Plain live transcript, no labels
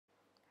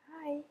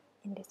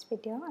In this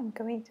video, I'm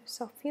going to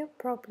solve few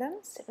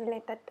problems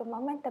related to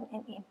momentum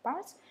and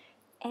impulse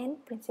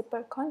and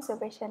principal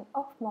conservation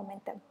of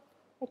momentum.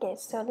 Okay,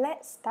 so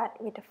let's start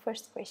with the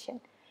first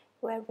question,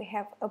 where we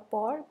have a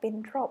ball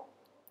being dropped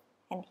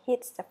and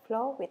hits the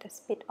floor with a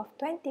speed of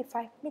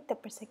 25 meter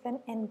per second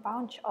and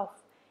bounce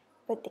off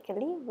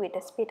vertically with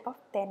a speed of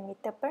 10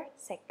 meter per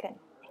second.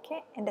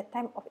 Okay, and the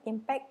time of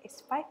impact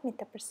is 5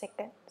 meter per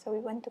second. So we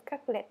want to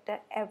calculate the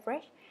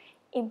average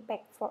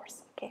impact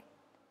force. Okay,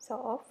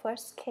 so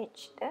first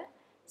sketch the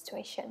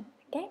situation.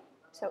 Okay,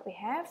 so we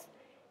have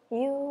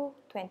U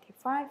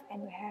 25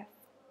 and we have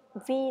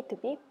V to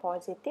be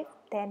positive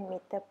 10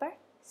 meter per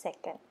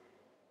second.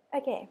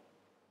 Okay,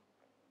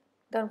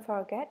 don't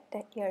forget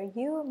that your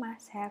U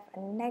must have a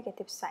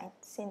negative sign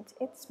since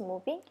it's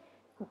moving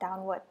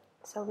downward.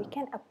 So we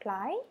can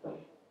apply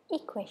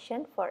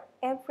equation for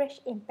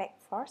average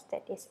impact force,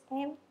 that is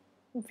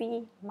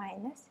mv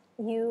minus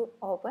U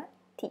over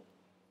T.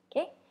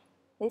 Okay,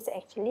 this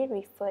actually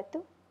refers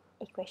to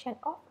equation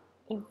of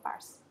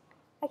impulse.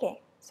 Okay,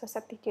 so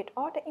substitute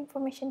all the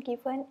information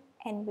given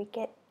and we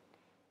get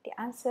the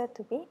answer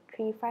to be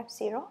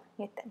 350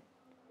 Newton.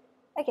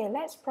 Okay,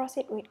 let's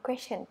proceed with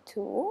question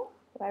 2,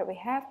 where we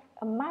have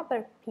a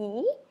marble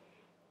P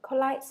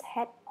collides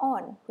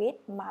head-on with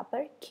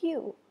marble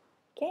Q,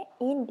 okay,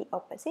 in the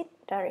opposite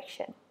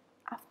direction.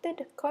 After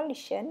the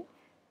collision,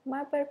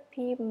 marble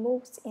P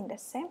moves in the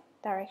same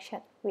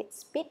direction with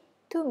speed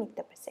 2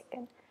 meter per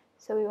second.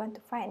 So we want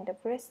to find the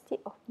velocity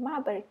of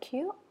marble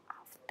Q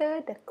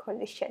after the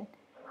collision.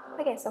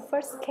 Okay, so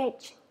first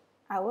sketch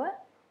our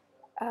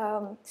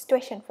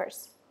situation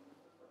first.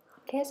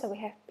 Okay, so we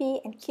have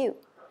P and Q,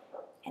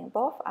 and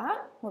both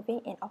are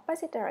moving in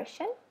opposite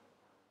direction,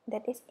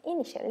 that is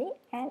initially,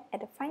 and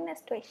at the final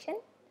situation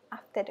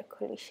after the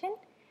collision,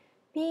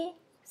 P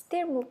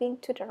still moving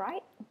to the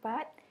right,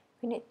 but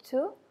we need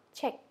to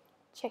check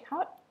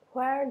out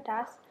where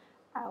does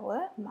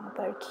our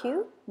marble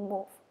Q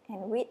move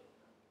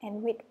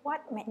and with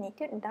what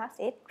magnitude does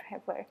it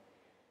travel.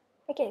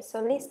 Okay, so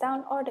list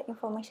down all the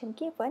information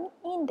given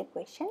in the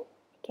question.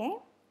 Okay,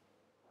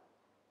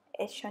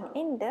 as shown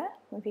in the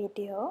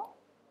video.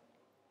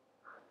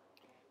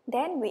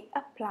 Then we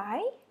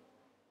apply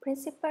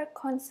principal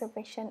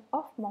conservation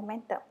of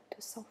momentum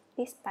to solve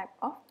this type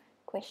of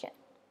question.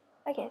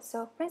 Okay,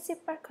 so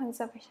principal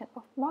conservation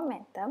of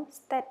momentum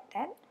state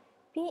that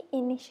P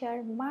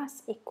initial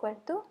must equal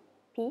to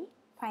P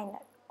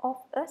final of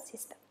a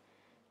system.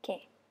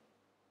 Okay,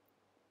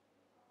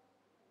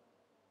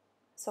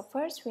 so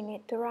first we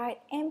need to write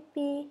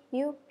MP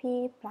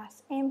UP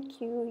plus MQ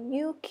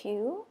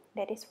UQ,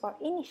 that is for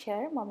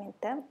initial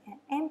momentum, and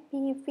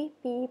MP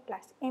VP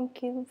plus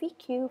MQ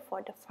VQ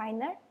for the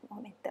final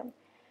momentum.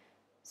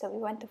 So we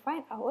want to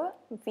find our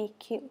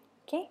VQ.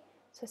 Okay,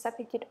 so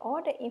substitute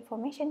all the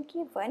information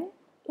given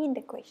in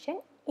the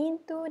question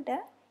into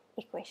the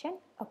equation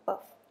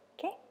above.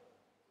 Okay.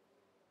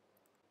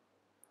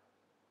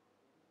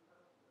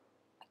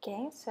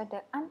 Okay, so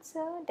the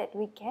answer that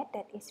we get,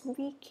 that is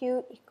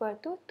VQ equal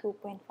to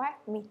 2.5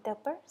 meter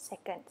per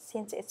second.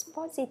 Since it's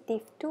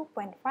positive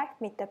 2.5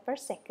 meter per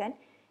second,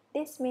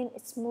 this means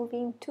it's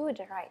moving to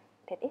the right,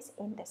 that is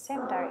in the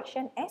same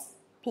direction as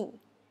P.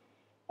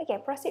 Okay,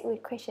 proceed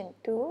with question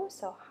 2.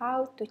 So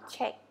how to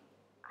check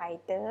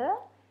either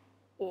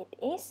it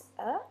is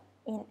a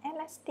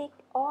inelastic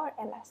or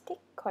elastic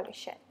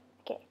collision.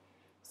 Okay,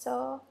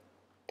 so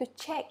to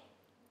check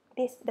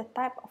the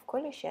type of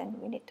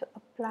collision, we need to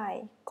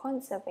apply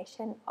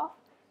conservation of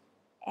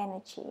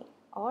energy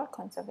or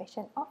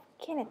conservation of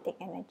kinetic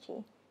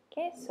energy.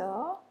 Okay,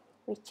 so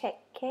we check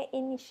K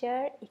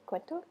initial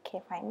equal to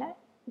K final.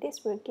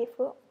 This will give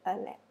you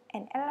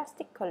an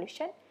elastic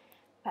collision,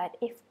 but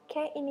if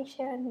K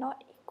initial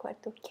not equal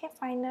to K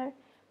final,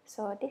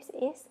 so this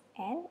is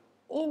an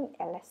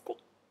inelastic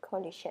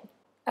collision.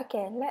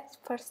 Okay, let's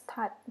first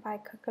start by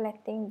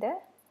calculating the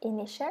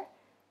initial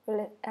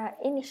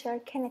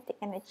kinetic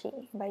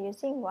energy by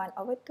using 1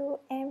 over 2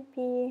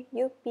 mp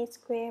up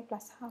square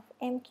plus half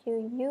mq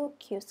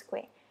uq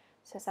square.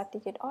 So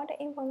substitute all the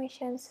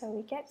information, so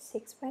we get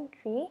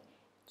 6.3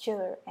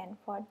 joule. And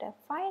for the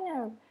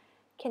final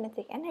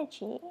kinetic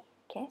energy,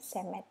 okay,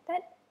 same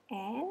method,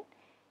 and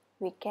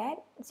we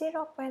get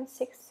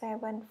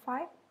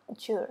 0.675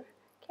 joule.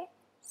 Okay,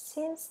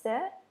 since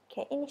the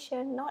K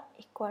initial not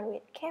equal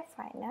with K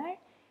final,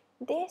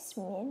 this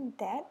means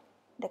that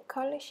the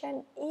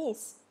collision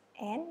is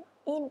an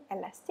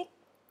inelastic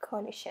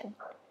collision.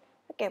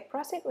 Okay,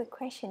 proceed with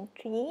question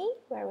 3,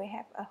 where we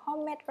have a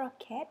homemade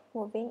rocket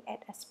moving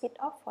at a speed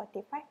of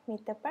 45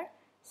 meter per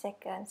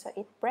second. So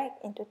it breaks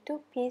into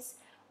two pieces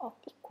of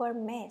equal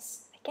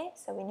mass. Okay,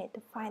 so we need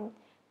to find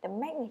the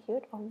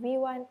magnitude of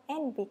V1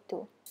 and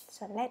V2.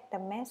 So let the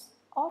mass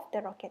of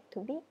the rocket to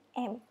be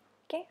m.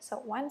 Okay,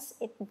 so once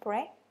it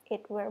breaks,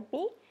 it will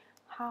be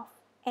half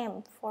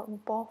m for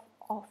both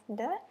of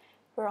the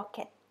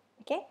rocket.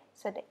 Okay,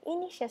 so the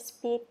initial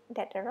speed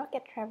that the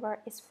rocket travels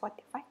is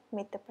 45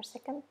 meter per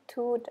second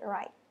to the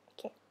right.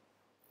 Okay,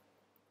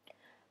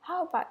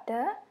 how about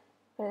the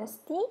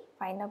velocity,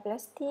 final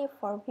velocity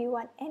for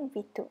V1 and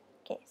V2.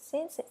 Okay,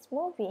 since it's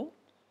moving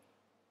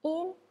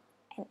in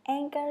an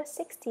angle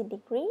 60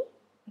 degree,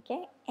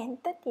 okay,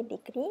 and 30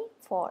 degree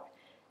for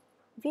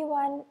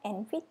V1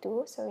 and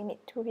V2, so we need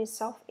to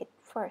resolve it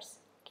first.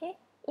 Okay,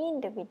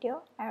 in the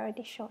video, I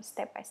already showed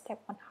step by step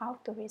on how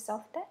to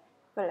resolve the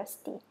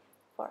velocity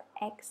for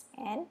X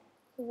and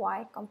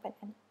Y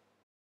component.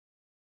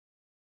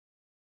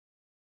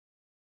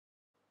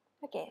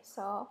 Okay,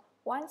 so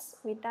once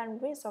we're done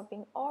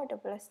resolving all the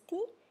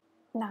velocity,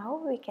 now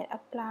we can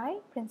apply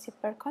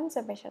principal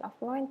conservation of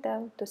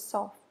momentum to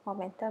solve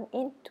momentum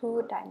in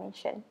 2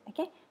 dimensions.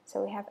 Okay,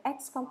 so we have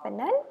X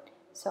component,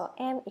 so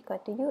M equal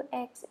to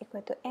Ux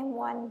equal to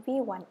M1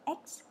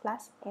 V1x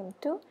plus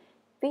M2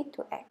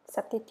 V2x.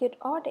 Substitute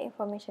all the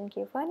information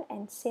given,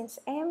 and since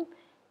M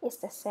is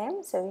the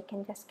same, so we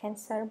can just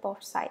cancel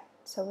both sides.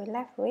 So we're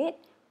left with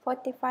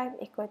 45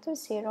 equal to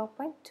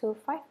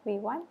 0.25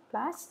 V1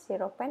 plus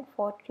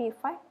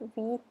 0.435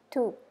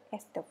 V2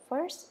 as the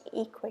first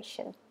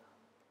equation.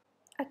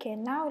 Okay,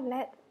 now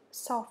let's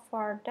solve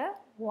for the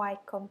Y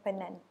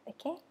component.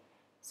 Okay,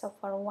 so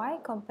for Y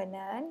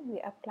component, we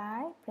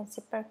apply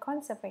principal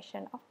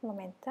conservation of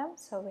momentum.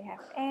 So we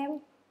have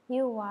M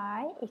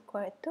Uy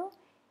equal to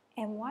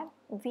M1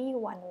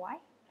 V1y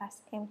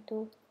plus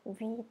M2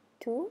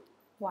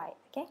 V2y.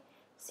 Okay,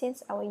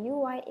 since our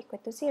Uy equal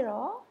to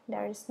 0,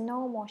 there is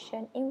no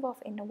motion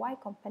involved in the Y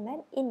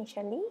component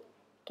initially.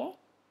 Okay,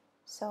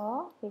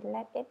 so we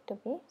let it to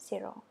be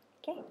 0.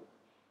 Okay,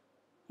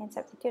 and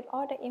substitute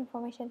all the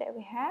information that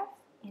we have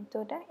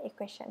into the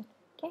equation.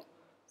 Okay,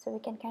 so we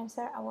can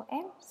cancel our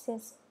M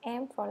since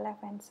M for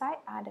left hand side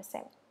are the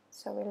same.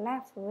 So we're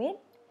left with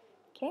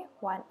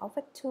 1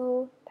 over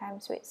 2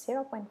 times with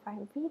 0.5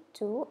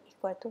 V2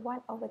 equal to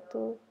 1 over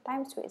 2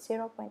 times with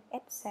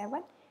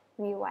 0.87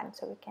 V1.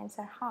 So we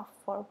cancel half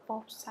for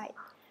both sides.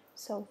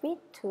 So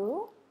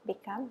V2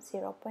 becomes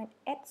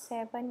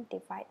 0.87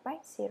 divided by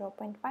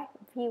 0.5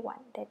 V1.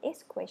 That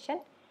is equation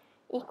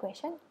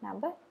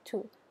number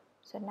 2.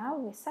 So now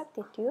we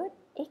substitute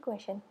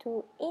equation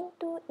 2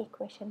 into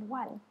equation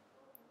 1.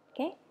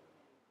 Okay,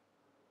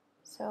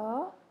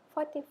 so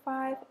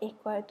 45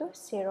 equal to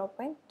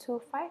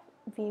 0.25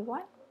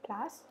 V1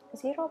 plus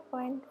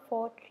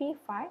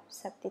 0.435,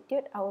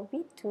 substitute our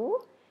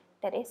V2,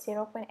 that is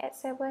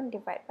 0.87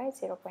 divided by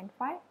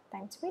 0.5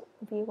 times with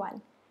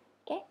V1.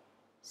 Okay,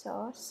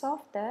 so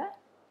solve the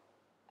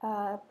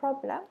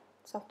problem,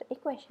 solve the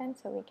equation,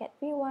 so we get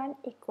V1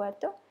 equal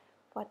to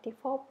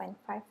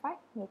 44.55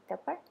 meter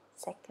per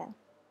second.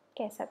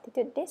 Okay,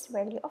 substitute this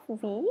value of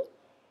V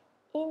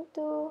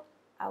into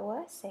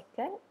our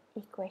second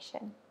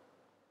equation.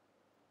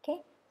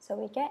 Okay, so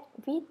we get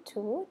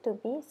V2 to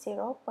be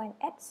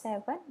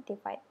 0.87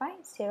 divided by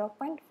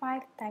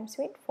 0.5 times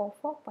with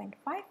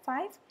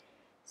 44.55.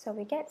 So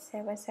we get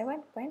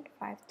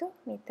 77.52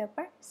 meter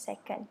per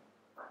second.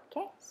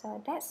 Okay,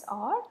 so that's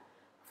all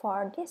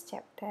for this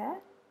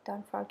chapter.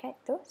 Don't forget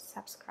to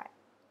subscribe.